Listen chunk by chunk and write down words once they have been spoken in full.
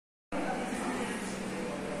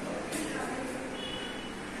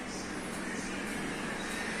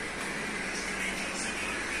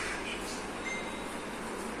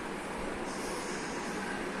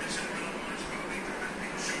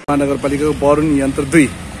महानगरपालिकाको वरुण यन्त्र 2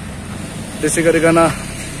 त्यसै गरिकन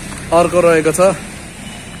अर्को रहेको छ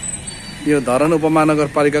यो धरान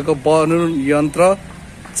उपमहानगरपालिकाको वरुण यन्त्र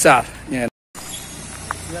 4 यहाँ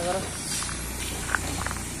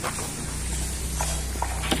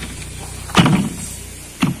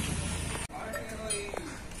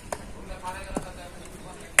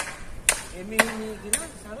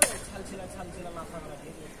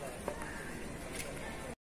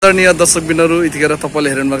आदरणीय दर्शकबिनहरू यतिखेर तपाईँले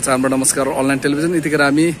हेर्नु भएको छ हाम्रो नमस्कार अनलाइन टेलिभिजन। यतिखेर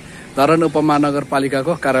हामी धरान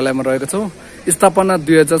उपमहानगरपालिकाको कार्यालयमा रहेको छौँ। स्थापना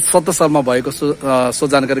 2017 सालमा भएको सो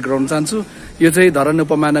जानकारी गराउन चाहन्छु। यो चाहिँ धरान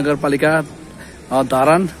उपमहानगरपालिका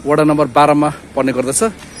धरान वडा नम्बर 12 मा पर्ने गर्दछ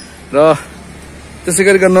र त्यसै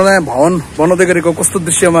गरिकन नयाँ भवन बनाउँदै गरेको कस्तो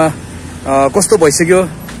दृश्यमा कस्तो भइसक्यो,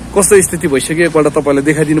 कस्तो स्थिति भइसक्यो एकपल्ट तपाईँले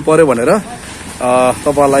देखाइदिनु पर्यो भनेर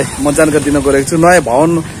तपाईलाई म जानकारी दिन गएको छु। नयाँ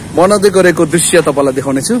भवन बनाउँदै गरेको दृश्य तपाईलाई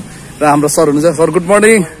देखाउने छु र हाम्रो सर हुनुहुन्छ। Sir good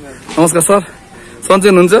morning. नमस्कार सर, सन्चै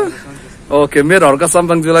हुनुहुन्छ? ओके, मेरो हर्का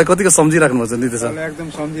साम्पाङज्यूलाई कतिको सम्झिराख्नुहुन्छ नि? त्यसो एकदम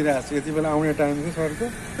सम्झिरहेको छु। यति बेला आउने टाइम थियो सरको।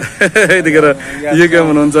 यतिखेर यो के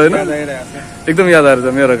हुनुहुन्छ हैन? एकदम याद आएर छ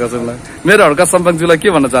मेरो हर्का साम्पाङ। मेरो हर्का साम्पाङज्यूलाई के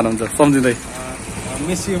भन्न चाहनुहुन्छ सम्झिँदै?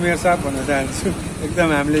 मिस यु मेरो साथ भन्न चाहन्छु। एकदम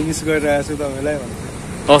हामीले मिस गरिरहेको छु तपाईलाई।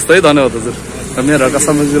 हस् त है, धन्यवाद हजुर। मेरो हर्का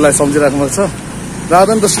साम्पाङज्यूलाई सम्झिराख्नु भएको छ। र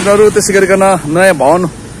आदरणीय दर्शकहरू त्यसै गरिकन नयाँ भवन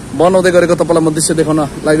बनाउँदै गरेको तपाईँलाई म दृश्य देखाउन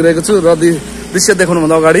लागिरहेको छु र दृश्य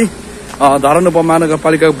देखाउनुभन्दा अगाडि धरान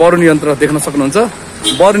उपमहानगरपालिकाको वरुण यन्त्र देख्न सक्नुहुन्छ।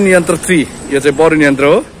 वरुण यन्त्र 3 यो चाहिँ वरुण यन्त्र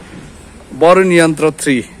हो। वरुण यन्त्र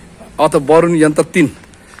 3 अथवा वरुण यन्त्र 3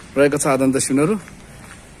 रहेको छ आदरणीय दर्शकहरू।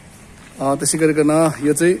 त्यसै गरिकन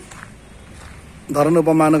यो चाहिँ धरान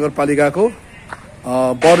उपमहानगरपालिकाको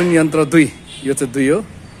वरुण यन्त्र 2 यो चाहिँ 2 हो,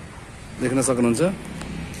 देख्न सक्नुहुन्छ।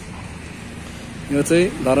 यो चाहिँ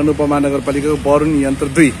धरान उपमहानगरपालिकाको वरुण यन्त्र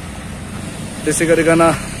 2। त्यसै गरिकन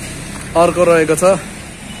अर्को रहेको छ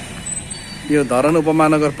यो धरान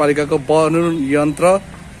उपमहानगरपालिकाको वरुण यन्त्र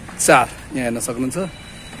 4 यहाँ हेर्न सक्नुहुन्छ।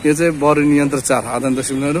 यो चाहिँ वरुण यन्त्र 4 आदरणीय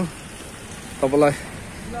दर्शकहरू तपाईँलाई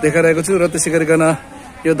देखाइरहेको छु। र त्यसै गरिकन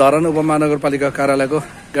यो धरान उपमहानगरपालिका कार्यालयको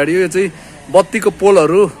गाडी हो। यो चाहिँ बत्तीको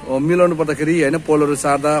पोलहरू मिलाउनु पर्दाखेरि होइन, पोलहरू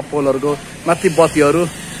सार्दा पोलहरूको माथि बत्तीहरू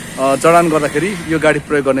जडान गर्दाखेरि यो गाडी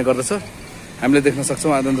प्रयोग गर्ने गर्दछ, हामीले देख्न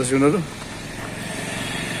सक्छौँ आदरणीय दर्शकहरू।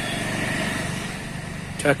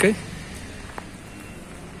 ठ्याक्कै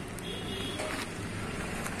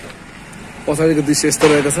पछाडिको दृश्य यस्तो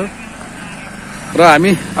रहेको छ। र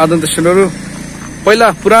हामी आदरणीय दर्शकहरू पहिला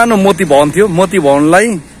पुरानो मोती भवन थियो, मोती भवनलाई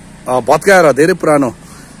भत्काएर, धेरै पुरानो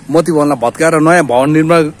मोती भवनलाई भत्काएर नयाँ भवन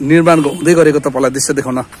निर्माण हुँदै गरेको तपाईँलाई दृश्य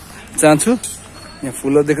देखाउन चाहन्छु। यहाँ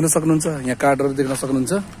फुलहरू देख्न सक्नुहुन्छ, यहाँ काठहरू देख्न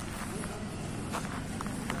सक्नुहुन्छ।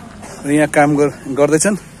 यहाँ काम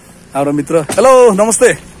गर्दैछन् हाम्रो मित्र। हेलो नमस्ते,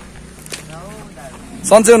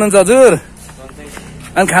 सन्चै हुनुहुन्छ हजुर?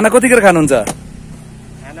 अनि खाना कतिखेर खानुहुन्छ?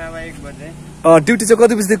 ड्युटी चाहिँ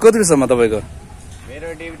कति बजीदेखि कति बजीसम्म तपाईँको? मेरो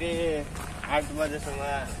ड्युटी 8 बजेसम्म,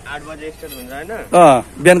 8 बजे स्टार्ट हुन्छ हैन?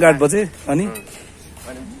 बिहानको 8 बजे अनि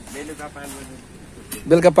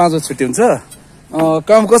बेलुका 5 बजे छुट्टी हुन्छ।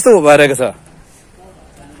 काम कस्तो भइरहेको छ?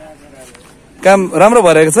 काम राम्रो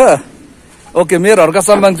भइरहेको छ। ओके, मेरो हर्का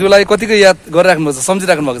साम्पाङज्यूलाई कतिको याद गरिराख्नु भएको छ,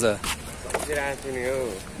 सम्झिराख्नु भएको छ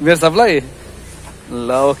मेरो सबलाई? ल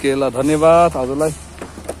ओके, ल धन्यवाद हजुरलाई।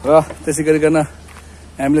 र त्यसै गरिकन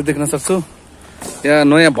हामीले देख्न सक्छौँ यहाँ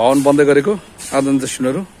नयाँ भवन बन्दै गरेको आदरणीय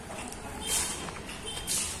दर्शकहरू।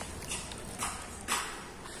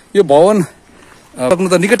 यो भवन सक्नु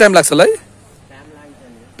त निकै टाइम लाग्छ होला है?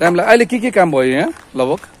 टाइम लाग्छ। अहिले के काम भयो यहाँ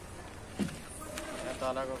लगभग?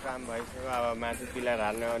 तलको काम भइसक्यो, अब माथि पिलर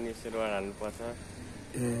हाल्न अनि सुरुवाल हाल्नु पर्छ।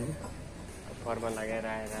 फर्मा लगाएर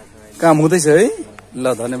आइरहेको छ, काम हुँदैछ है? ल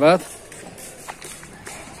धन्यवाद।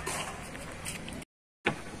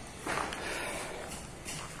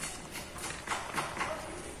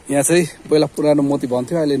 यहाँ चाहिँ पहिला पुरानो मोती भवन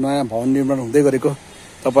थियो, अहिले नयाँ भवन निर्माण हुँदै गरेको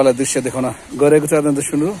तपाईँलाई दृश्य देखाउन गएको छ आदरणीय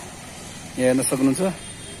दर्शकहरू। यहाँ हेर्न सक्नुहुन्छ।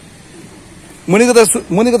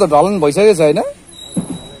 मुनिको त ढलन भइसकेको छ होइन?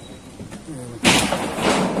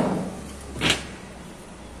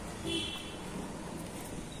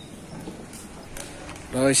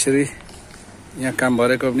 र यसरी यहाँ काम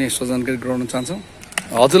भइरहेको पनि यसो जानकारी गराउन चाहन्छौँ।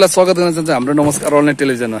 हजुरलाई स्वागत गर्न चाहन्छु हाम्रो नमस्कार अनलाइन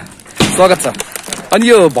टेलिभिजनमा, स्वागत छ। अनि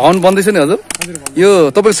यो भवन बन्दैछ नि हजुर? यो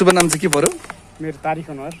तपाईँको शुभ नाम चाहिँ के पर्यो? मेरो तारिक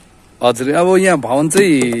अनुहार। हजुर, अब यहाँ भवन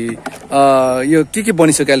चाहिँ यो के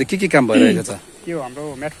बनिसक्यो, अहिले के काम भइरहेको छ? यो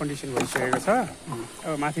हाम्रो म्याट फाउन्डेसन भइसकेको छ,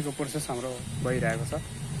 अब माथिको प्रोसेस हाम्रो भइरहेको छ।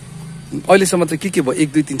 अहिलेसम्म चाहिँ के भयो?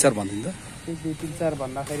 1 2 3 4 भनिदिनु त। 1 2 3 4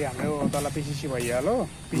 भन्दाखेरि हाम्रो तल पिसिसी भइहाल्यो,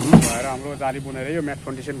 पिसिसी भएर हाम्रो जाली बुनेर यो म्याट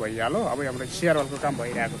फाउन्डेसन भइहाल्यो। अब हाम्रो सिआर वालको काम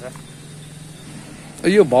भइरहेको छ।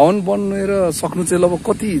 यो भवन बनेर सक्नु चाहिँ लगभग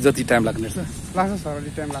कति जति टाइम लाग्ने रहेछ? लाग्छ सर, अलि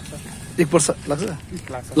टाइम लाग्छ। 1 वर्ष लाग्छ?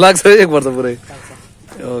 लाग्छ। लाग्छ 1 वर्ष पुरै।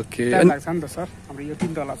 ओके। टाइम लाग्छ नि त सर, हाम्रो यो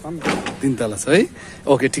 3 तला छ नि त। 3 तला छ है?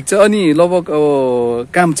 ओके, ठिक छ। अनि लगभग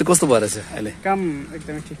काम चाहिँ कस्तो भइरहेछ अहिले? काम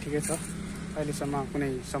एकदमै ठिकै छ। अहिलेसम्म कुनै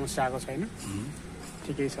समस्या आएको छैन,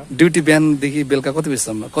 ठिकै छ। ड्युटी बिहानदेखि बेलुका कति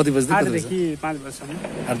बजीसम्म? कति बजीदेखि 8 देखि 5 बजीसम्म।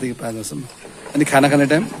 8 देखि 5 बजीसम्म। अनि खाना खाने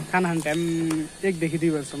टाइम? खाना खाने टाइम 1 देखि 2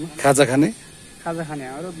 बजीसम्म। खाजा खाने? खाजा खाने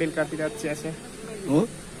हो, बेलुकातिर चिया हो।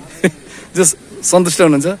 जस सन्तुष्ट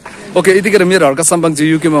हुनुहुन्छ? ओके, यतिखेर मेरो हर्का सम्पङजी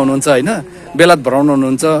युकेमा हुनुहुन्छ होइन, बेलायत भराउन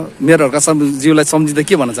हुनुहुन्छ। मेरो हर्का सम्पङज्यूलाई सम्झिँदा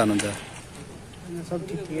के भन्न चाहनुहुन्छ? सब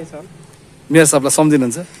ठिकै छ। मेरो सबलाई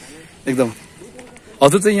सम्झिनुहुन्छ एकदम?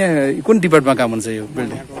 हजुर चाहिँ यहाँ कुन डिपार्टमेन्टमा काम हुन्छ यो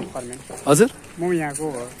बिल्डिङ? हजुर म यहाँको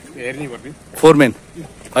हेर्ने पर्ने फोरम्यान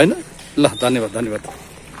होइन? ल, धन्यवाद धन्यवाद।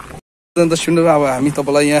 अन्त सुनेर अब हामी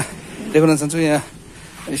तपाईँलाई यहाँ देखाउन चाहन्छौँ। यहाँ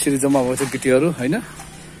यसरी जम्मा भएको छ गिटीहरू होइन।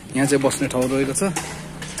 यहाँ चाहिँ बस्ने ठाउँ रहेको छ,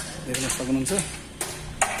 देख्न सक्नुहुन्छ।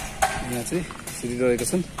 यहाँ चाहिँ यसरी रहेका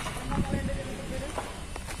छन्।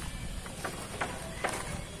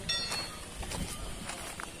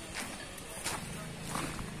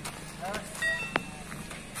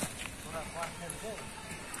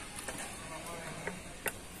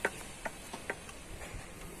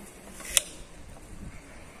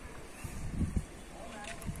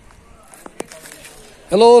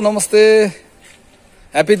 हेलो, नमस्ते,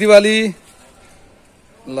 ह्याप्पी दिवाली।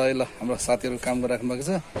 ल ल, हाम्रो साथीहरू काम गरिराख्नु भएको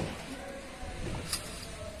छ।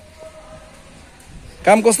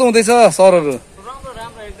 काम कस्तो हुँदैछ सरहरू?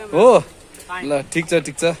 हो, ल ठिक छ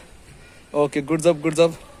ठिक छ। ओके, गुड जब गुड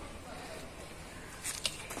जब।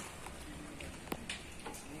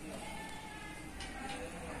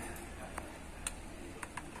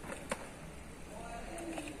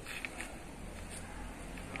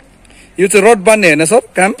 यो चाहिँ रड बान्ने होइन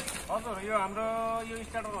सर काम? हजुर, यो हाम्रो यो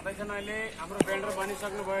स्टार्टर हुँदैछन् अहिले। हाम्रो बेन्डर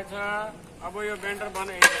बनिसक्नु भएछ। अब यो बेन्डर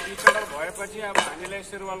स्टार्टर भएपछि अब हामीलाई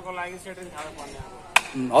सिरुवालको लागि सेटिङ थाल्नु पर्ने।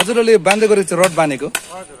 हजुरहरूले बान्दै गरेको चाहिँ रड बानेको?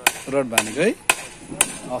 हजुर, रड बानेको है?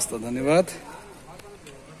 हस् त, धन्यवाद।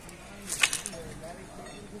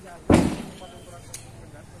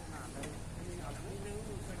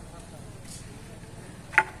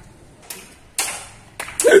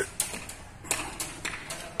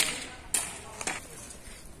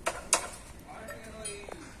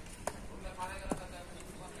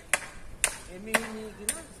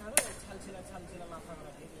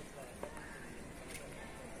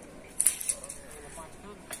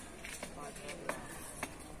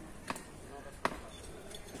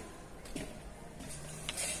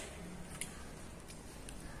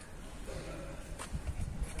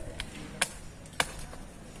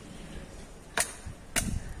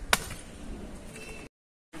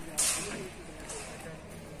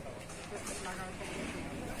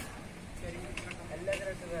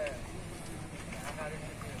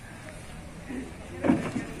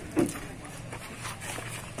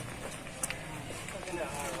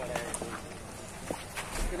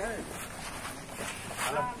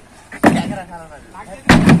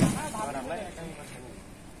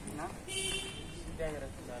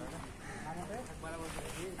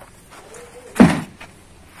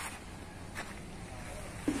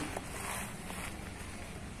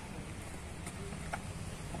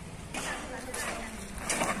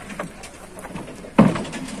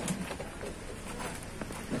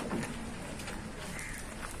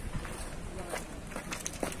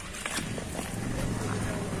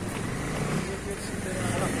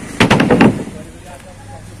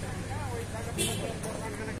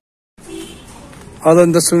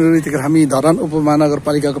 आदरणीय दर्शकहरू, यतिखेर हामी धरान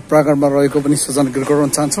उपमहानगरपालिकाको प्राङ्गणमा रहेको पनि सूचना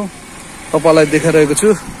गराउन चाहन्छौँ। तपाईँलाई देखाइरहेको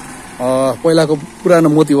छु पहिलाको पुरानो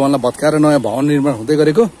मोती भवनलाई भत्काएर नयाँ भवन निर्माण हुँदै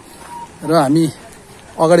गरेको र हामी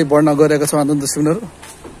अगाडि बढ्न गइरहेका छौँ। आदरणीय दर्शकहरू,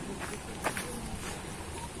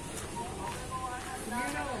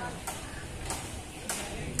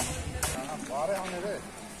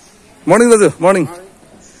 मर्निङ दाजु, मर्निङ।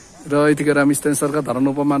 र यतिखेर हामी स्थानीय सरकार धरान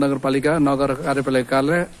उपमहानगरपालिका नगर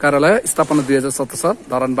कार्यालय स्थापना 2077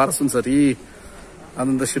 धरान 12 सुनसरी।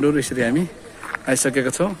 आनन्द सिनुर यसरी हामी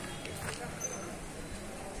आइसकेका छौँ।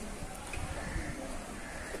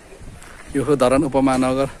 यो हो धरान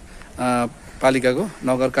उपमहानगर पालिकाको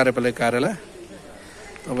नगर कार्यालय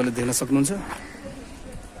तपाईँले देख्न सक्नुहुन्छ।